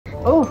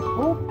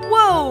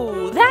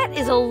Whoa, that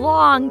is a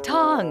long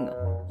tongue.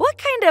 What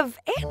kind of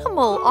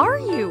animal are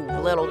you,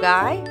 little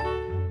guy?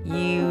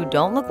 You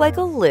don't look like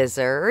a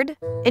lizard,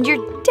 and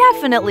you're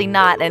definitely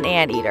not an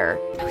anteater.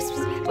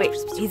 Wait,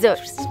 he's what?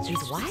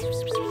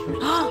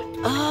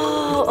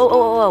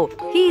 Oh,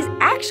 he's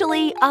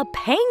actually a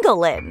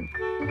pangolin.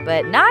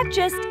 But not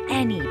just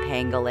any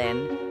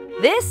pangolin.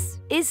 This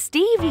is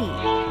Stevie,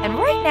 and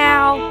right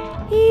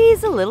now,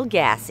 he's a little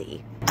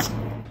gassy.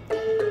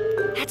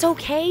 That's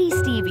okay,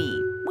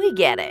 Stevie. We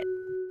get it.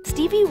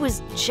 Stevie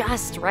was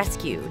just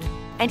rescued,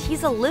 and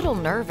he's a little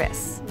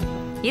nervous.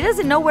 He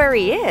doesn't know where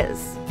he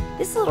is.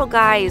 This little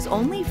guy is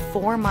only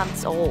 4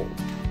 months old,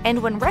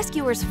 and when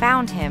rescuers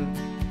found him,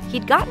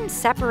 he'd gotten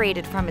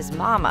separated from his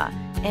mama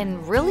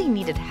and really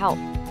needed help.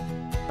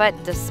 But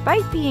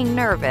despite being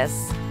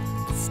nervous,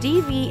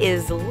 Stevie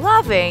is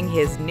loving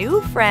his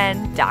new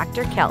friend,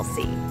 Dr.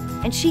 Kelsey,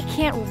 and she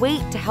can't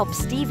wait to help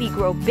Stevie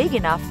grow big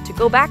enough to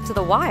go back to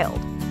the wild.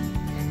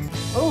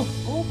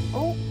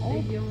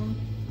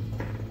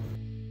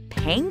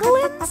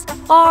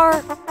 Pangolins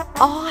are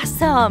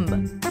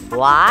awesome.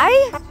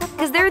 Why?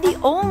 Because they're the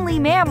only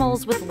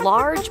mammals with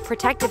large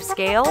protective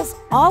scales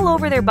all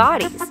over their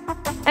bodies.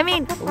 I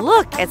mean,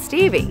 look at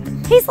Stevie.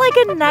 He's like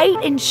a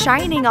knight in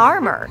shining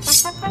armor.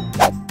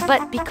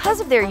 But because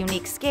of their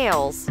unique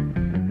scales,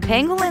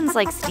 pangolins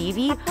like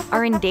Stevie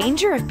are in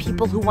danger of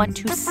people who want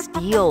to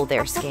steal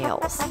their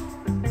scales.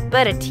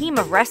 But a team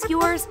of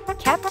rescuers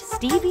kept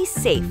Stevie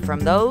safe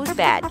from those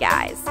bad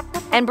guys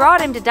and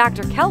brought him to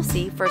Dr.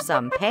 Kelsey for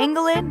some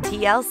pangolin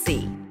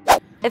TLC.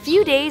 A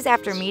few days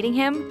after meeting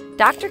him,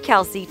 Dr.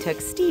 Kelsey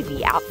took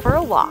Stevie out for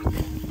a walk.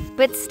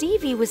 But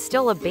Stevie was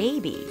still a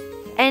baby,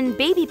 and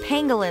baby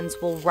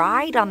pangolins will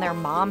ride on their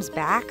moms'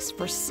 backs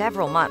for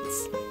several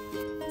months.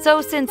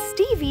 So since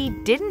Stevie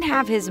didn't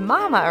have his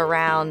mama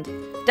around,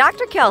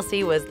 Dr.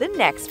 Kelsey was the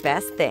next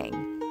best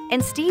thing.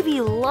 And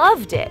Stevie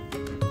loved it.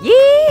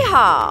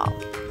 Yee-haw!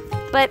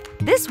 But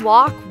this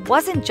walk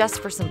wasn't just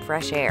for some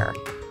fresh air.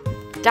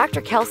 Dr.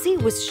 Kelsey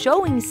was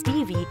showing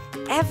Stevie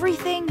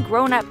everything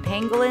grown-up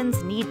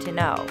pangolins need to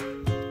know.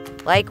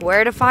 Like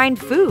where to find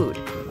food.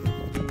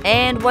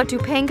 And what do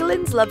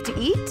pangolins love to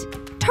eat?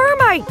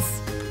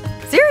 Termites!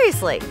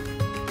 Seriously.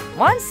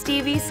 Once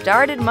Stevie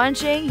started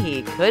munching,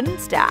 he couldn't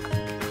stop.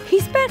 He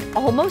spent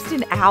almost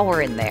an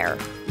hour in there.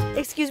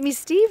 Excuse me,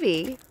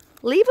 Stevie,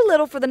 leave a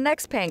little for the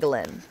next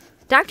pangolin.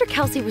 Dr.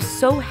 Kelsey was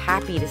so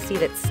happy to see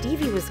that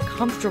Stevie was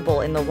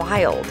comfortable in the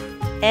wild,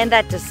 and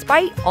that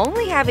despite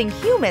only having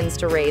humans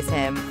to raise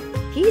him,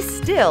 he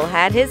still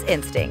had his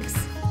instincts.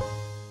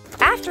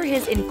 After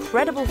his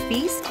incredible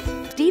feast,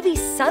 Stevie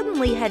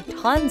suddenly had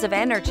tons of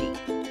energy.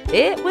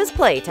 It was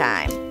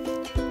playtime.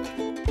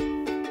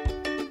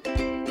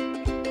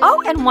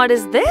 Oh, and what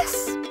is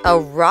this? A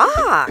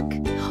rock!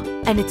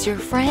 And it's your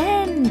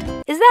friend.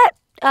 Is that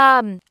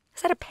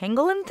a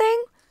pangolin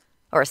thing?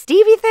 Or a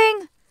Stevie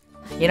thing?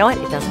 You know what?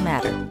 It doesn't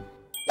matter.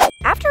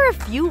 After a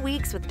few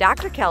weeks with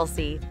Dr.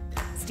 Kelsey,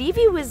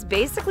 Stevie was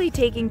basically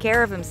taking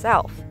care of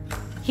himself.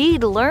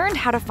 He'd learned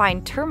how to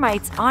find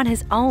termites on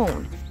his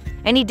own,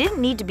 and he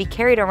didn't need to be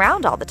carried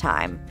around all the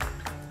time,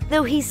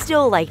 though he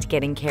still liked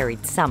getting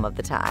carried some of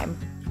the time.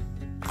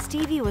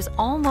 Stevie was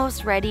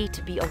almost ready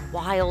to be a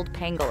wild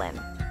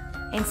pangolin,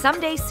 and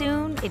someday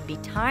soon it'd be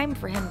time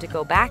for him to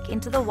go back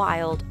into the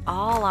wild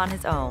all on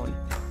his own,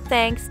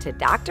 thanks to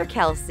Dr.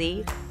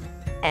 Kelsey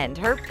and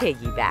her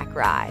piggyback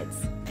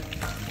rides.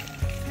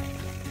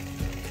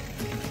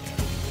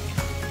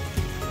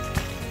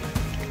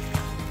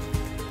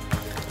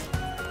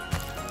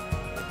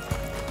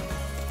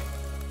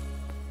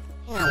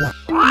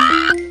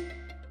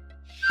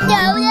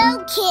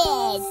 Dodo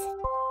Kids.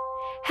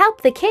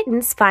 Help the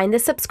kittens find the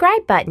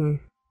subscribe button.